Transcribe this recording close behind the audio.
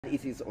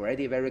It is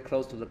already very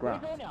close to the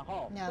ground.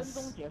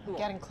 Yes,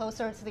 getting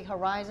closer to the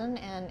horizon,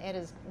 and it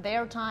is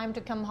their time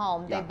to come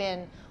home. Yeah. They've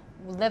been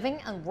living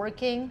and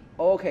working.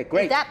 Okay,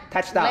 great.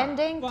 Touchdown.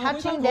 Landing,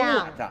 touching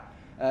down.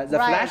 The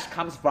flash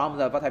comes from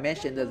what I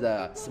mentioned,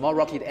 the small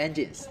rocket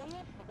engines.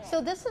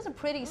 So this is a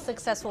pretty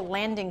successful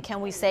landing,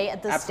 can we say,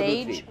 at this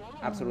stage?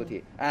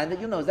 Absolutely. And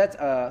you know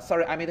that,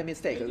 sorry, I made a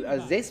mistake.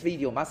 This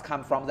video must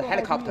come from the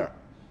helicopter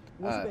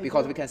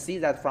because we can see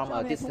that from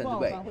a distant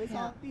way.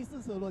 Yeah.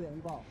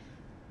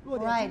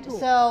 Right,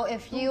 so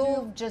if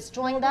you just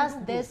joined us,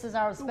 this is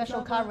our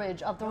special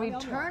coverage of the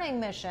returning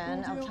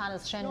mission of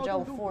China's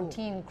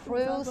Shenzhou-14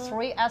 crew.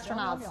 3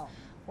 astronauts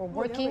were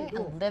working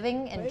and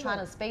living in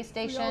China's space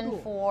station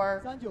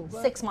for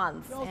 6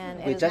 months, and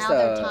it is now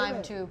their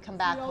time to come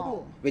back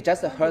home. We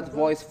just heard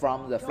voice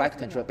from the flight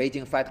control,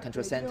 Beijing Flight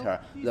Control Center,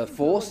 the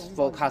fourth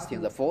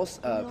forecasting, the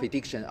fourth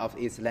prediction of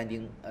its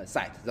landing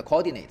site, the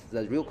coordinates,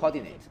 the real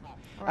coordinates.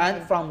 Right.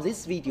 And from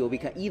this video, we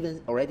can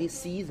even already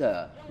see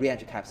the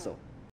re-entry capsule.